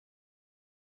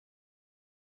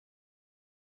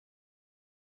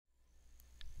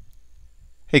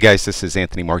Hey guys, this is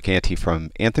Anthony Morganti from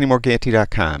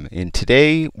anthonymorganti.com, and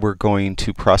today we're going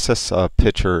to process a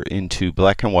picture into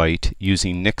black and white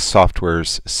using Nik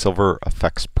Software's Silver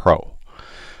Efex Pro.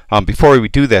 Before we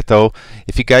do that though,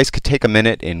 if you guys could take a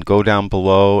minute and go down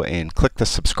below and click the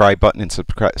subscribe button and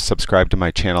subscribe to my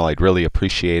channel, I'd really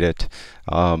appreciate it.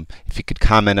 If you could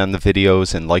comment on the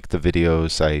videos and like the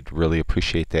videos, I'd really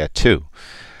appreciate that too.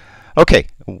 Okay,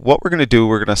 what we're going to do,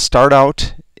 we're going to start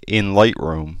out in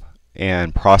Lightroom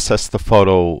and process the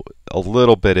photo a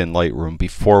little bit in Lightroom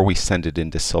before we send it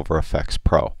into Silver Efex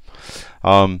Pro.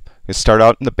 We start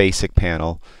out in the basic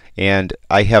panel, and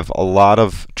I have a lot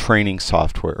of training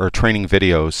software or training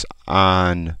videos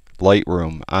on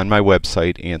Lightroom on my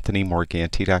website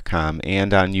anthonymorganti.com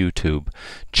and on YouTube.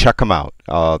 Check them out.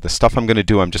 The stuff I'm going to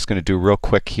do, I'm just going to do real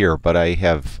quick here, but I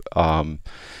have I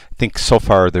think so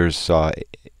far there's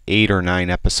 8 or 9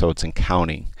 episodes and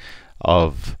counting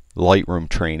of Lightroom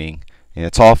training, and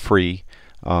it's all free,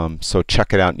 so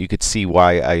check it out and you could see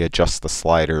why I adjust the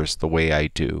sliders the way I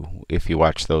do if you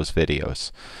watch those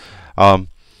videos.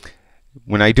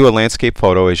 When I do a landscape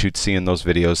photo, as you'd see in those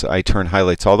videos, I turn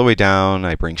highlights all the way down,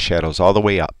 I bring shadows all the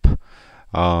way up.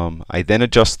 I then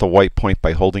adjust the white point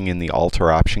by holding in the Alt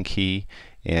or Option key,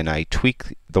 and I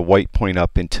tweak the white point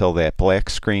up until that black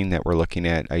screen that we're looking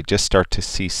at, I just start to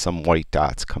see some white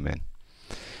dots come in.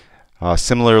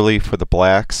 Similarly for the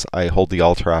blacks, I hold the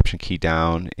Alt or Option key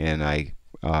down and I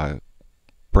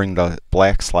bring the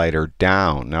black slider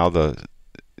down. Now the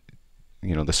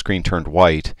screen turned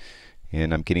white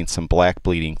and I'm getting some black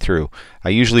bleeding through. I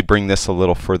usually bring this a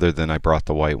little further than I brought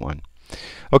the white one.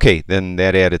 Okay, then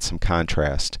that added some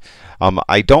contrast.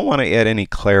 I don't want to add any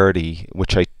clarity,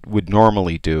 which I would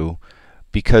normally do,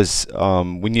 because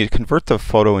when you convert the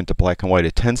photo into black and white,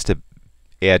 it tends to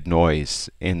add noise,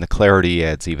 and the clarity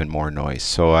adds even more noise.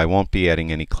 So I won't be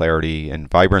adding any clarity, and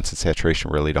vibrance and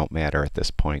saturation really don't matter at this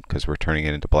point because we're turning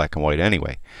it into black and white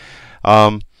anyway.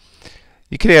 You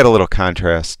could add a little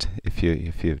contrast if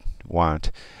you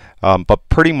want, but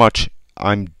pretty much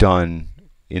I'm done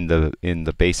in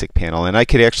the basic panel, and I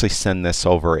could actually send this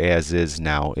over as is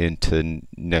now into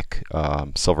Nik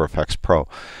Silver Efex Pro,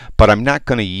 but I'm not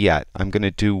going to yet. I'm going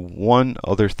to do one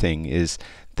other thing. Is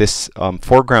this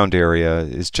foreground area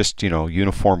is just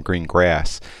uniform green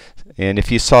grass, and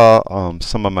if you saw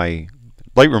some of my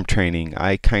Lightroom training,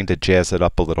 I kind of jazz it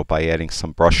up a little by adding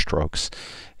some brush strokes,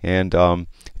 and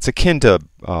it's akin to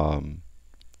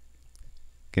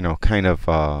kind of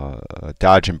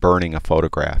dodge and burning a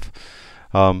photograph.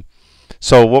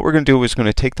 So what we're going to do is going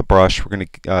to take the brush, we're going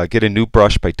to get a new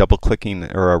brush by double clicking,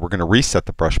 or we're going to reset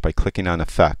the brush by clicking on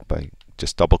Effect. By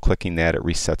just double clicking that, it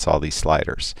resets all these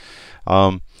sliders.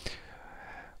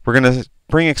 We're going to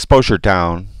bring exposure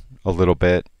down a little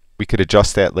bit. We could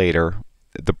adjust that later.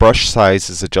 The brush size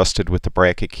is adjusted with the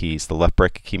bracket keys. The left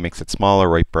bracket key makes it smaller,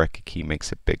 right bracket key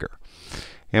makes it bigger.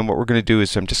 And what we're going to do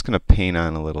is I'm just going to paint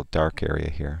on a little dark area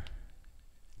here,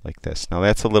 like this. Now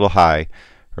that's a little high,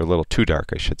 or a little too dark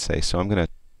I should say, so I'm going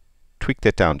to tweak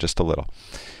that down just a little.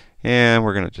 And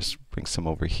we're going to just bring some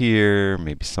over here,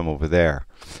 maybe some over there.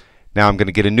 Now I'm going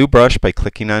to get a new brush by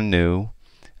clicking on New.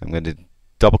 I'm going to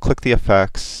double click the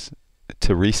effects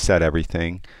to reset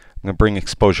everything. I'm going to bring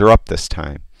exposure up this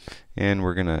time, and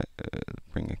we're going to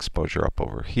bring exposure up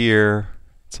over here.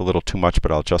 It's a little too much,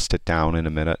 but I'll adjust it down in a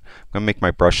minute. I'm going to make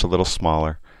my brush a little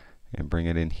smaller and bring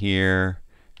it in here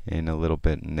and a little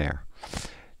bit in there.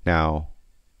 Now,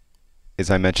 as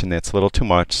I mentioned, that's a little too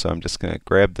much, so I'm just going to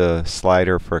grab the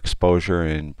slider for exposure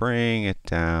and bring it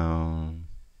down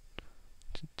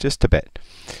just a bit.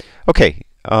 Okay,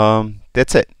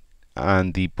 that's it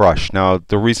on the brush. Now,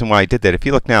 the reason why I did that, if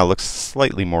you look now, it looks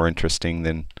slightly more interesting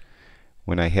than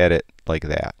when I had it like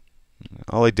that.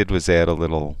 All I did was add a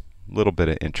little bit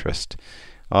of interest.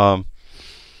 Okay,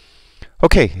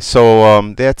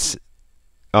 so that's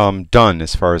done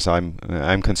as far as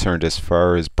I'm concerned, as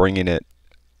far as bringing it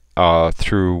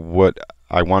through what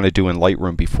I want to do in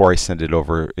Lightroom before I send it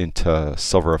over into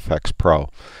Silver Efex Pro.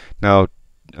 Now,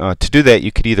 to do that,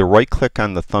 you could either right-click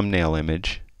on the thumbnail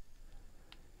image,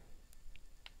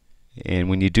 and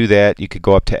when you do that, you could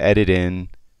go up to Edit in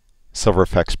Silver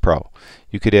Efex Pro.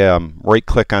 You could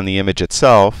right-click on the image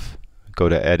itself, go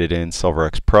to Edit in Silver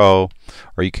Efex Pro,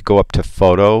 or you could go up to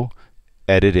Photo,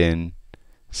 Edit in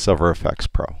Silver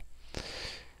Efex Pro.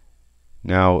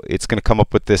 Now it's going to come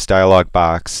up with this dialog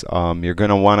box. You're going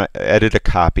to want to edit a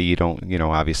copy. You don't,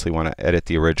 obviously want to edit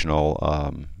the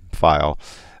original file.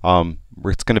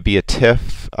 It's going to be a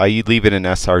TIFF. I leave it in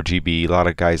sRGB. A lot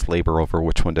of guys labor over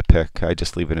which one to pick. I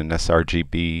just leave it in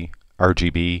sRGB.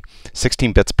 RGB,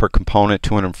 16 bits per component,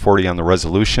 240 on the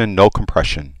resolution, no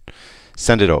compression.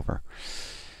 Send it over.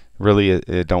 Really,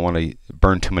 I don't want to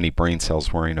burn too many brain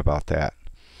cells worrying about that.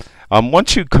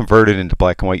 Once you convert it into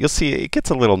black and white, you'll see it gets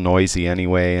a little noisy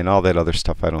anyway, and all that other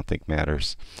stuff I don't think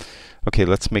matters. Okay,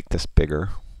 let's make this bigger.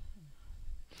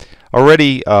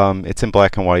 Already, it's in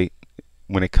black and white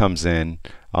when it comes in.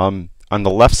 On the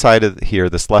left side of here,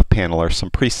 this left panel, are some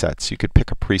presets. You could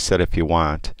pick a preset if you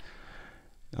want.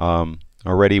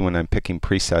 Already, when I'm picking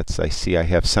presets, I see I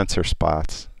have sensor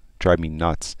spots. Drive me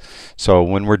nuts. So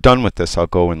when we're done with this, I'll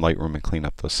go in Lightroom and clean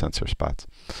up those sensor spots.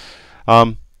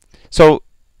 So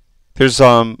there's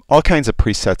all kinds of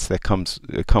presets that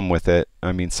come with it.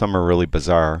 I mean, some are really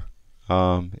bizarre.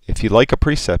 If you like a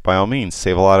preset, by all means,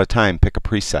 save a lot of time, pick a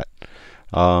preset.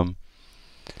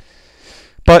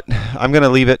 But I'm going to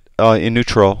leave it in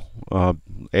neutral,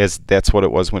 as that's what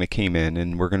it was when it came in,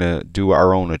 and we're going to do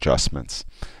our own adjustments.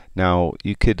 Now,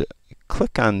 you could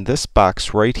click on this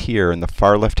box right here in the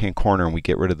far left-hand corner, and we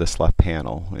get rid of this left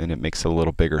panel, and it makes it a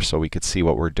little bigger so we could see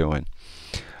what we're doing.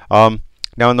 Now,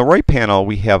 in the right panel,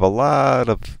 we have a lot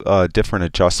of different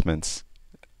adjustments.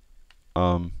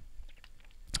 We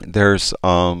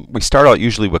start out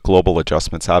usually with global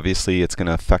adjustments. Obviously, it's going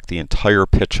to affect the entire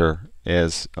picture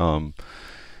as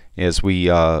we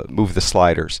move the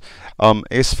sliders.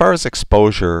 As far as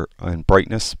exposure and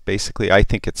brightness, basically, I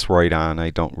think it's right on. I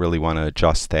don't really want to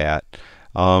adjust that.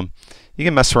 You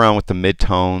can mess around with the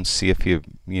midtones, see if you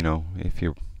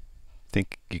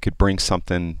think you could bring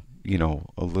something,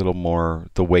 a little more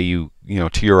the way to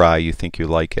your eye you think you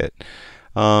like it.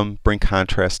 Bring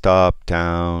contrast up,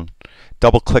 down.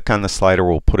 Double click on the slider,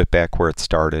 we'll put it back where it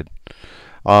started.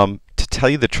 To tell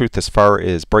you the truth, as far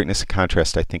as brightness and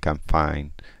contrast, I think I'm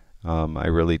fine. I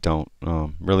really don't,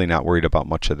 really not worried about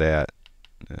much of that.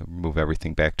 Move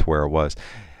everything back to where it was.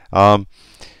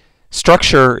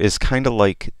 Structure is kind of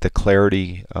like the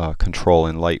clarity control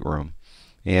in Lightroom.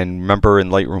 And remember, in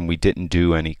Lightroom we didn't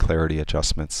do any clarity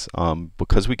adjustments.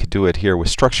 Because we could do it here with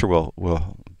structure,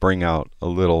 we'll bring out a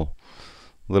little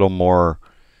more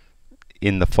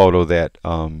in the photo that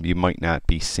you might not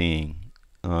be seeing.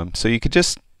 So you could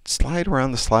just slide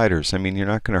around the sliders. I mean, you're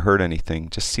not going to hurt anything.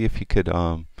 Just see if you could,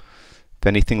 if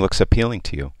anything looks appealing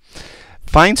to you.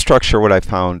 Fine structure, what I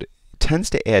found, tends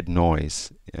to add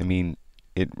noise. I mean,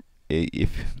 I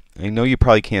know you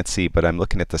probably can't see, but I'm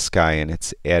looking at the sky and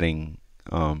it's adding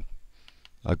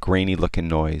a grainy looking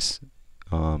noise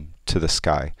to the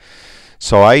sky.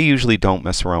 So I usually don't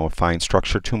mess around with fine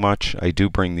structure too much. I do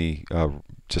bring the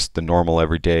just the normal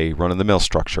everyday run-of-the-mill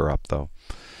structure up though.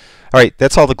 Alright,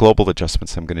 that's all the global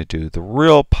adjustments I'm going to do. The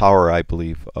real power, I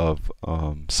believe, of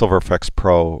Silver Efex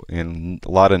Pro and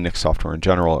a lot of Nik software in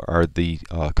general are the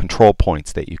control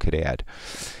points that you could add.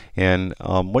 And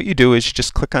what you do is you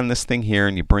just click on this thing here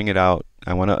and you bring it out.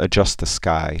 I want to adjust the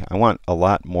sky. I want a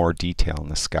lot more detail in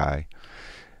the sky.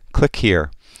 Click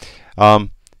here. Now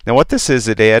what this is,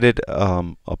 it added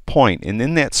a point, and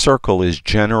in that circle is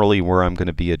generally where I'm going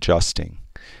to be adjusting.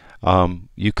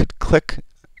 You could click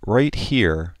right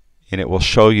here and it will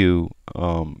show you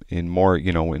in more,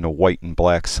 in a white and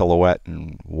black silhouette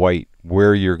and white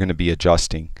where you're going to be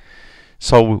adjusting.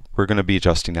 So we're going to be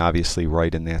adjusting obviously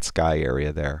right in that sky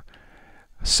area there.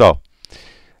 So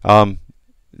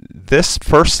this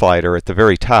first slider at the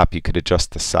very top, you could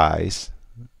adjust the size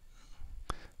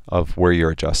of where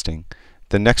you're adjusting.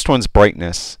 The next one's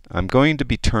brightness. I'm going to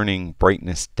be turning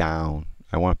brightness down.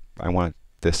 I want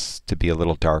this to be a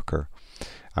little darker.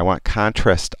 I want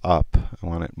contrast up. I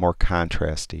want it more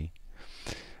contrasty.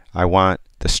 I want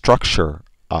the structure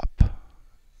up.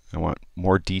 I want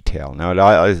more detail.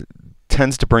 Now it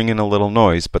tends to bring in a little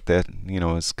noise, but that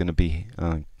is going to be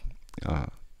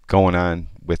going on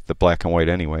with the black and white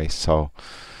anyway, so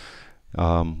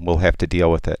we'll have to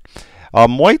deal with it.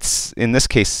 Whites in this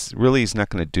case really is not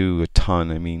going to do a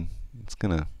ton. I mean, it's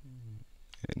gonna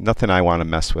nothing I want to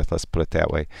mess with. Let's put it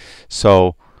that way.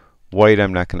 So white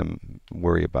I'm not going to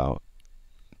worry about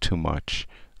too much.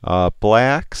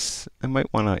 Blacks, I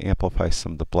might want to amplify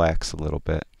some of the blacks a little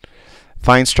bit.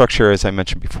 Fine structure, as I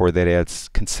mentioned before, that adds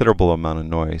considerable amount of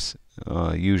noise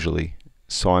usually,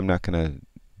 so I'm not going to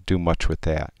do much with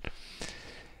that.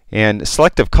 And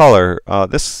selective color,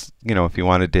 this, if you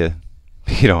wanted to,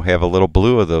 have a little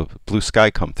blue of the blue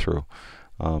sky come through,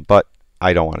 but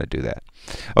I don't want to do that.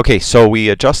 Okay, so we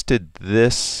adjusted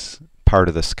this part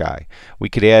of the sky. We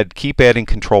could keep adding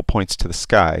control points to the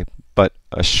sky, but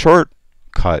a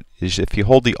shortcut is if you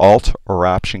hold the Alt or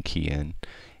Option key in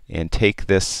and take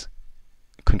this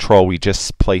control we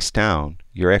just placed down,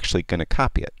 you're actually going to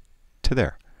copy it to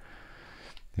there.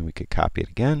 And we could copy it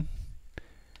again,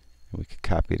 and we could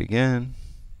copy it again,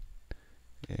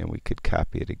 and we could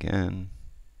copy it again.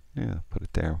 Yeah, put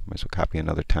it there. Might as well copy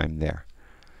another time there.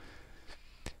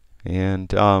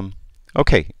 And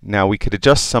okay, now we could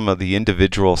adjust some of the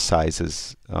individual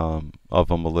sizes of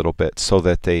them a little bit so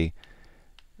that they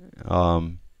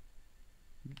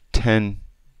tend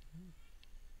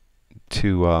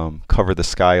to cover the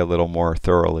sky a little more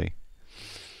thoroughly.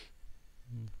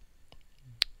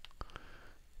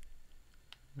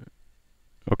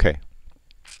 Okay,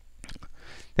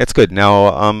 that's good.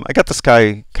 Now I got the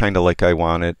sky kind of like I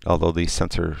want it, although these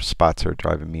sensor spots are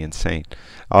driving me insane.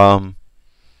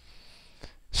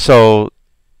 So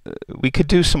we could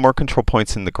do some more control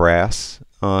points in the grass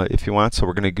if you want. So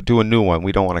we're going to do a new one.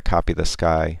 We don't want to copy the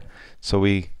sky. So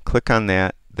we click on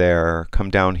that there, come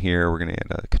down here. We're going to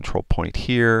add a control point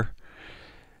here.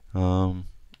 We're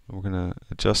going to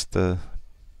adjust the,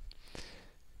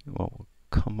 well, we'll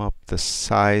come up, the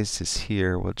size is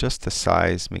here. We'll adjust the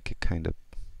size, make it kind of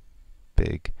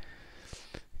big.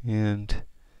 And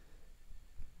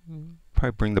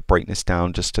probably bring the brightness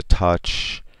down just a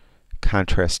touch.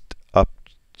 Contrast up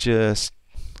just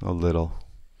a little,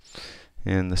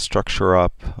 and the structure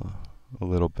up a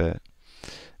little bit.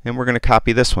 And we're going to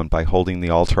copy this one by holding the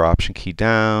Alt or Option key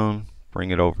down, bring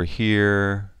it over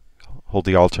here, hold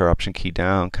the Alt or Option key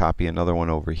down, copy another one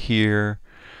over here.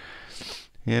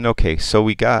 And okay, so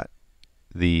we got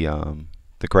the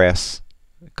grass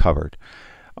covered.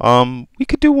 We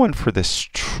could do one for this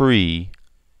tree.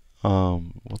 We'll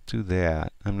do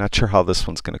that. I'm not sure how this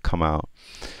one's going to come out.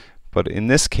 But in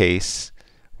this case,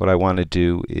 what I want to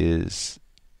do is,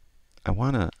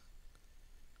 let's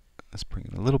bring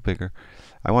it a little bigger.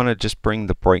 I want to just bring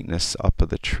the brightness up of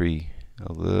the tree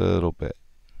a little bit.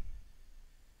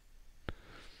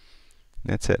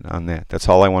 That's it on that. That's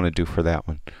all I want to do for that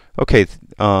one. Okay,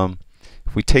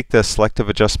 if we take the selective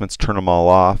adjustments, turn them all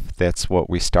off, that's what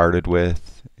we started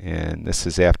with. And this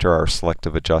is after our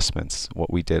selective adjustments,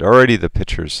 what we did. Already the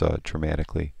picture's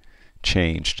dramatically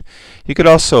changed. You could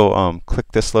also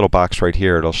click this little box right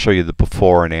here. It'll show you the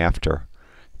before and after.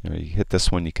 You hit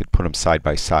this one, you could put them side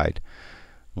by side.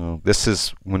 This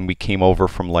is when we came over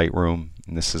from Lightroom,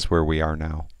 and this is where we are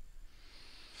now.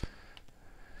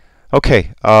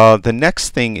 Okay, the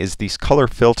next thing is these color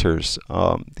filters.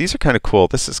 These are kind of cool.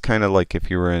 This is kind of like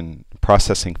if you were in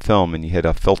processing film and you had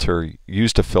a filter,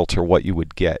 used a filter, what you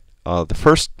would get. The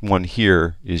first one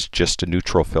here is just a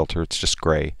neutral filter. It's just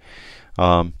gray.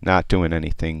 Not doing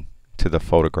anything to the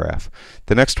photograph.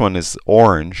 The next one is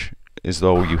orange, as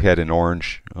though you had an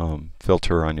orange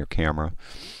filter on your camera.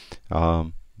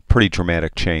 Pretty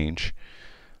dramatic change.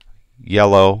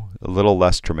 Yellow, a little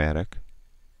less dramatic.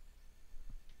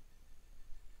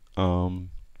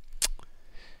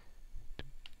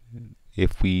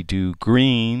 If we do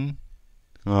green,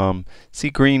 see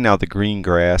green, now the green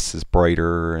grass is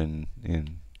brighter, and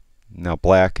now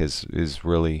black is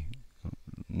really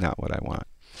not what I want.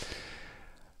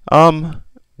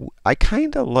 I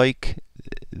kind of like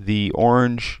the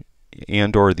orange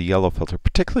and or the yellow filter,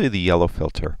 particularly the yellow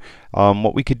filter.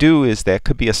 What we could do is that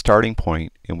could be a starting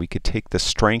point, and we could take the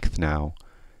strength now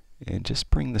and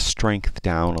just bring the strength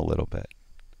down a little bit.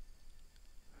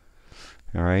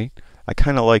 Alright, I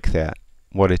kind of like that,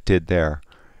 what it did there.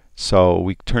 So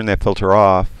we turn that filter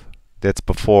off, that's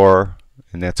before,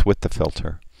 and that's with the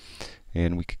filter.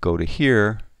 And we could go to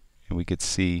here, and we could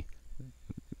see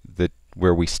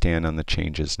where we stand on the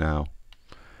changes now.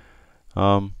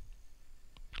 What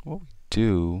we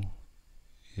do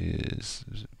is,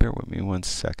 bear with me one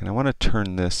second, I want to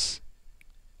turn that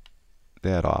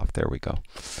off. There we go.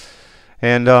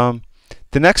 And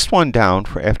the next one down,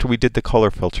 for after we did the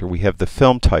color filter, we have the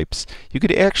film types. You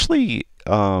could actually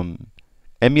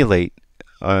emulate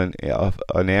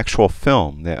an actual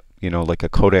film, that, you know, like a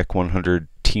Kodak 100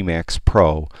 T-Max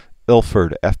Pro,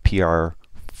 Ilford FP4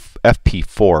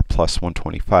 plus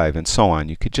 125, and so on.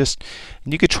 You could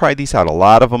try these out. A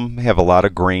lot of them have a lot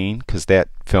of grain, because that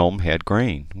film had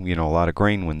grain, you know, a lot of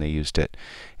grain when they used it.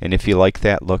 And if you like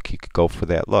that look, you could go for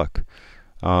that look.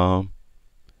 You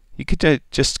could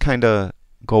just kind of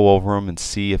go over them and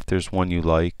see if there's one you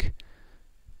like,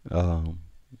 and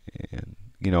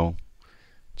you know,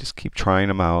 just keep trying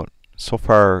them out. So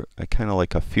far, I kind of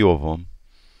like a few of them.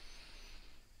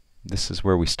 This is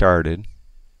where we started.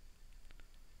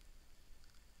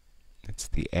 It's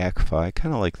the ACFA. I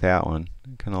kind of like that one.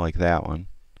 I kind of like that one.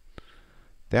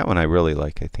 That one I really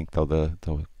like, I think, though, the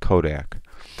Kodak.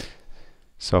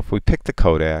 So if we pick the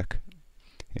Kodak,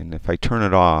 and if I turn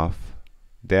it off,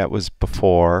 that was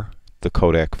before the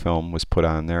Kodak film was put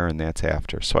on there, and that's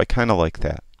after. So I kind of like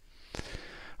that.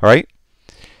 Alright?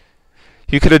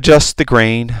 You could adjust the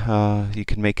grain. You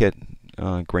can make it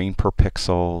grain per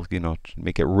pixel, you know,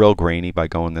 make it real grainy by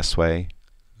going this way,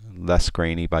 less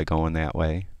grainy by going that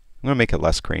way. I'm going to make it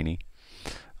less grainy.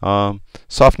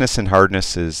 Softness and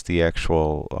hardness is the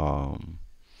actual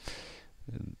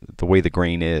the way the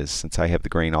grain is. Since I have the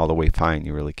grain all the way fine,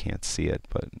 you really can't see it.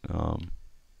 But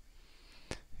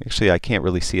actually, I can't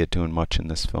really see it doing much in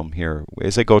this film here.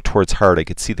 As I go towards hard, I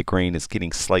could see the grain is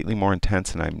getting slightly more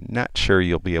intense, and I'm not sure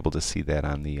you'll be able to see that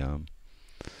on the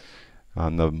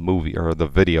movie or the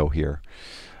video here.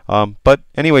 But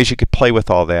anyways, you could play with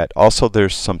all that. Also,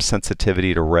 there's some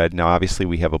sensitivity to red. Now, obviously,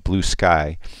 we have a blue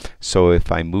sky, so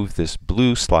if I move this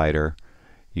blue slider,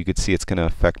 you could see it's going to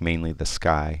affect mainly the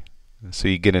sky. So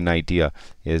you get an idea.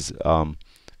 Is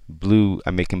blue?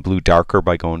 I'm making blue darker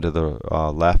by going to the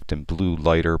left, and blue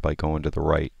lighter by going to the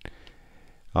right.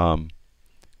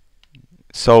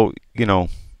 So you know,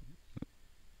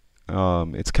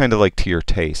 it's kind of like to your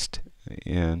taste,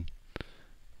 and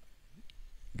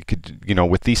you could, you know,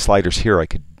 with these sliders here, I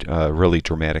could really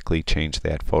dramatically change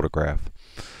that photograph.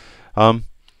 The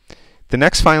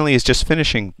next finally is just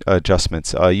finishing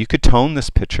adjustments. You could tone this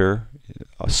picture.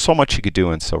 So much you could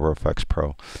do in Silver Efex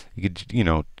Pro. You could, you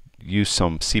know, use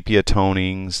some sepia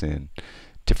tonings and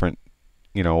different,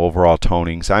 you know, overall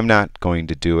tonings. I'm not going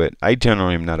to do it. I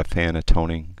generally am not a fan of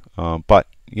toning, but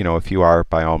you know, if you are,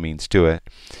 by all means, do it.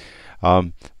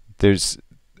 There's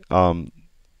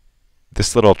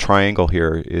this little triangle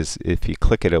here is, if you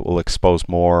click it, it will expose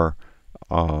more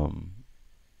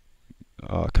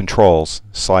controls,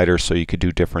 sliders, so you could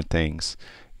do different things.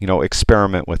 You know,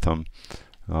 experiment with them.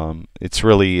 It's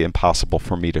really impossible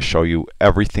for me to show you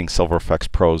everything Silver Efex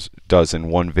Pro does in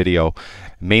one video,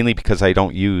 mainly because I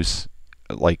don't use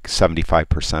like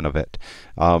 75% of it,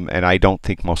 and I don't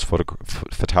think most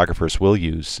photographers will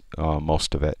use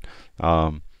most of it.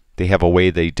 They have a way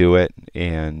they do it,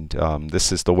 and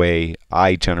this is the way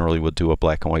I generally would do a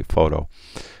black and white photo.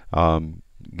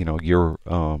 You know, your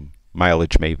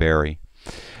mileage may vary.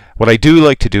 What I do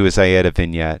like to do is I add a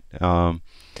vignette,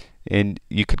 and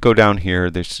you could go down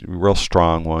here. There's real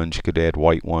strong ones. You could add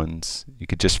white ones. You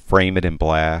could just frame it in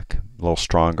black, a little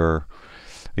stronger.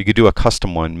 You could do a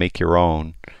custom one, make your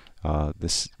own.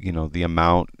 This, you know, the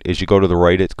amount, as you go to the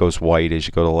right, it goes white. As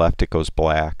you go to the left, it goes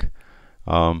black.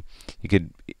 You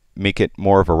could make it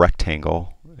more of a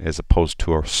rectangle as opposed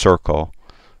to a circle,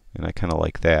 and I kind of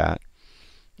like that.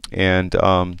 And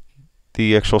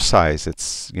the actual size,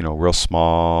 it's, you know, real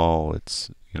small.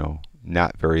 It's, you know,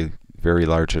 not very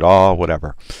large at all,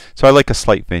 whatever. So I like a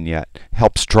slight vignette.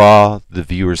 Helps draw the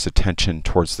viewer's attention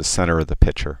towards the center of the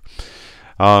picture.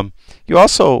 You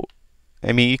also,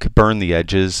 I mean, you could burn the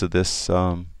edges of this,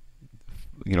 you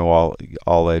know,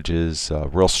 all edges,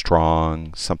 real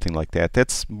strong, something like that.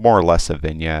 That's more or less a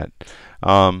vignette.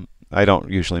 I don't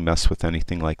usually mess with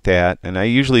anything like that, and I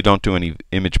usually don't do any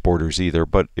image borders either.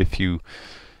 But if you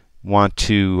want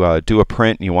to do a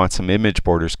print and you want some image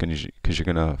borders because you're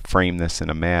going to frame this in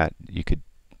a matte, you could,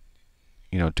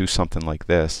 you know, do something like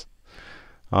this.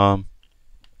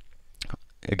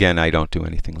 Again, I don't do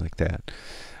anything like that.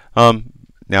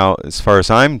 Now, as far as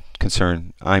I'm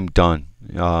concerned, I'm done.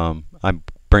 I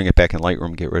bring it back in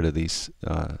Lightroom, get rid of these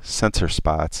sensor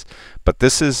spots. But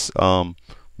this is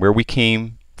where we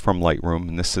came from Lightroom,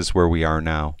 and this is where we are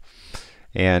now.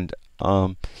 And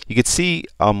you can see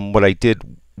what I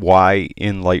did, why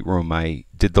in Lightroom I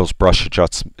did those brush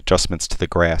adjustments to the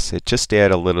grass. It just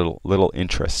added a little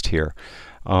interest here.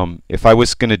 If I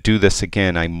was going to do this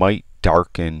again, I might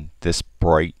darken this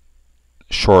bright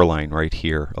shoreline right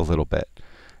here a little bit.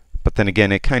 But then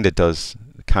again, it kind of does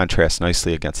contrast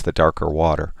nicely against the darker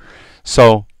water.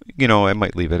 So, you know, I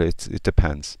might leave it. It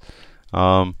depends.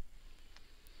 But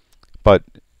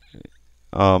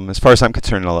as far as I'm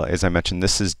concerned, as I mentioned,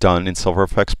 this is done in Silver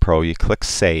Efex Pro. You click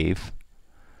Save.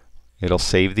 It'll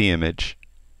save the image.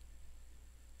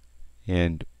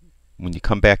 And when you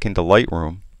come back into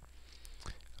Lightroom,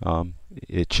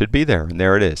 it should be there, and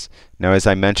there it is. Now, as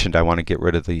I mentioned, I want to get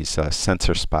rid of these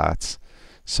sensor spots.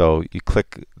 So you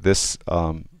click this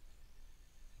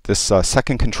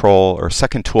second control or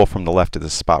second tool from the left of the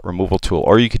spot removal tool,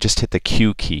 or you could just hit the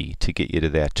Q key to get you to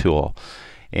that tool.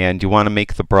 And you want to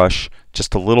make the brush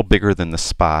just a little bigger than the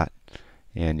spot,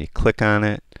 and you click on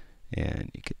it,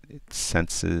 and it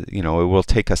senses, you know, it will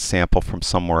take a sample from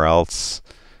somewhere else.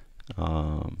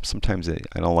 Sometimes I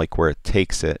don't like where it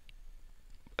takes it,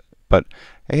 but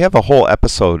I have a whole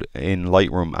episode in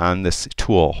Lightroom on this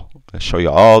tool. I show you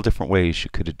all different ways you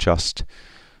could adjust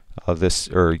this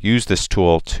or use this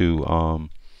tool to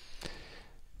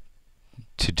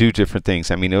do different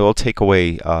things. I mean, it will take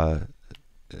away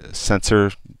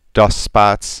sensor dust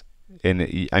spots,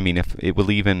 and I mean, if it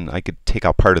will even, I could take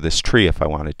out part of this tree if I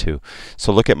wanted to.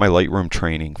 So look at my Lightroom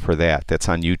training for that. That's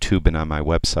on YouTube and on my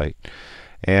website.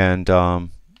 And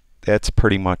that's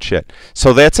pretty much it.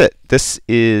 So that's it. This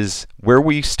is where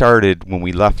we started when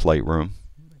we left Lightroom,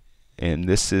 and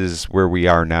this is where we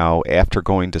are now after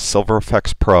going to Silver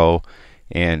Efex Pro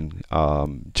and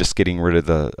just getting rid of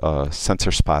the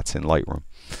sensor spots in Lightroom.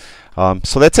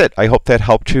 So that's it. I hope that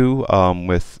helped you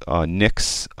with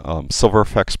Nik's Silver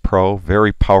Efex Pro.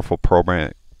 Very powerful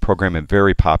program and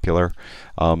very popular.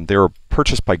 They were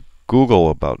purchased by Google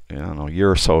about, I don't know, a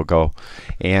year or so ago,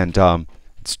 and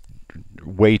it's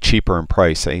way cheaper in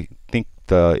price. I think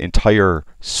the entire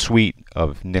suite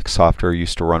of Nik software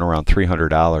used to run around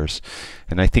 $300,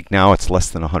 and I think now it's less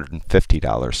than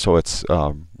 $150. So it's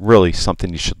really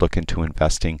something you should look into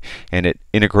investing, and it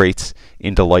integrates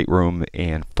into Lightroom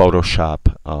and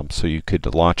Photoshop, so you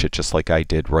could launch it just like I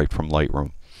did right from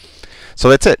Lightroom. So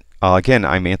that's it. Again,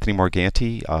 I'm Anthony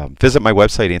Morganti. Visit my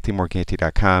website,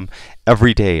 anthonymorganti.com.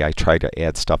 Every day I try to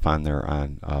add stuff on there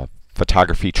on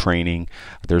photography training.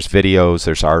 There's videos,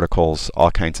 there's articles, all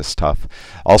kinds of stuff.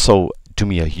 Also, do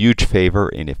me a huge favor,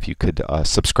 and if you could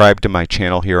subscribe to my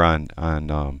channel here on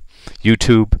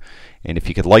YouTube, and if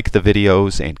you could like the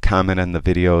videos and comment on the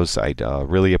videos, I'd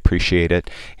really appreciate it.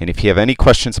 And if you have any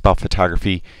questions about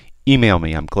photography, email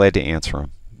me. I'm glad to answer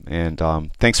them.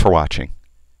 And thanks for watching.